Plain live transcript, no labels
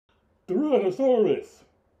Tyrannosaurus.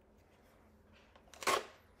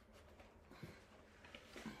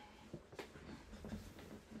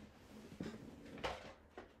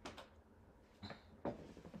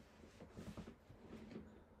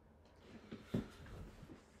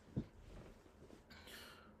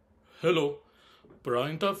 Hello,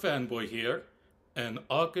 Brian the Fanboy here, and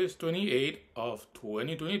August 28th of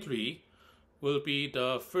 2023 will be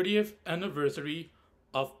the 30th anniversary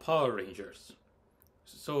of Power Rangers.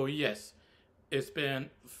 So yes, it's been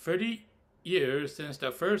 30 years since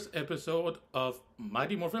the first episode of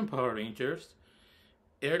Mighty Morphin Power Rangers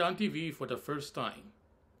aired on TV for the first time.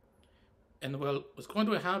 And well, what's going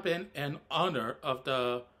to happen in honor of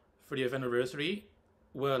the 30th anniversary?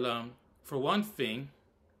 Well, for one thing,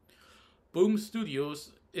 Boom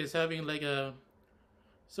Studios is having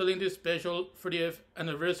selling this special 30th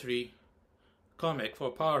anniversary comic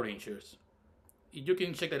for Power Rangers. You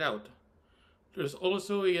can check that out. There's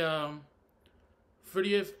also a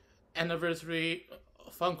 30th anniversary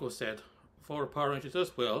Funko set for Power Rangers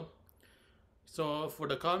as well. So for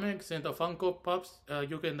the comics and the Funko Pops,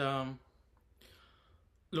 you can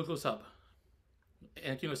look those up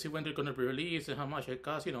and see when they're gonna be released and how much it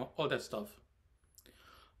costs, all that stuff.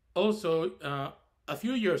 Also, a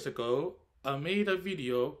few years ago, I made a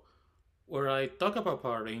video where I talk about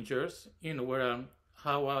Power Rangers,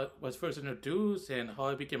 how I was first introduced and how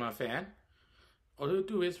I became a fan. All you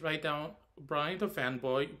do is write down Brian the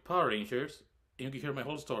Fanboy Power Rangers, and you can hear my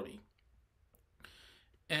whole story.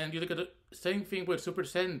 And you look at the same thing with Super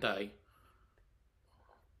Sentai,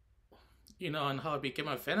 and how I became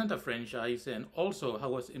a fan of the franchise and also how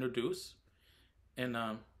I was introduced. And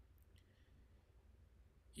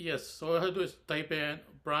yes, so all I have to do is type in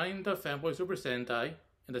Brian the Fanboy Super Sentai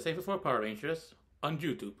and the same thing for Power Rangers on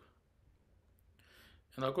YouTube.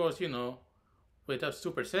 And of course, without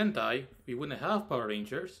Super Sentai, we wouldn't have Power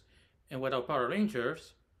Rangers. And without Power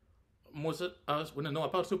Rangers, most of us wouldn't know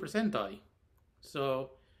about Super Sentai. So,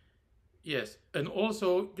 yes. And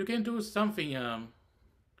also, you can do something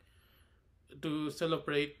to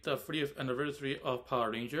celebrate the 30th anniversary of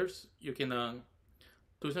Power Rangers. You can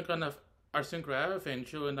do some kind of arts and craft and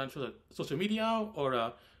show it on social media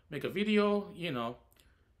or make a video,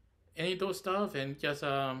 any of those stuff, and just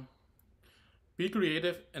be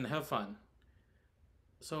creative and have fun.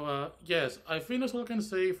 So yes, I think that's all I can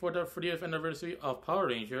say for the 30th anniversary of Power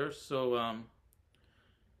Rangers. So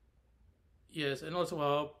yes, and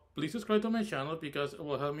also please subscribe to my channel because it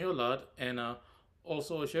will help me a lot, and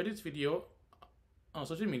also share this video on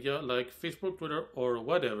social media like Facebook, Twitter, or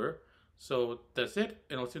whatever. So that's it,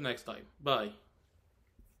 and I'll see you next time. Bye.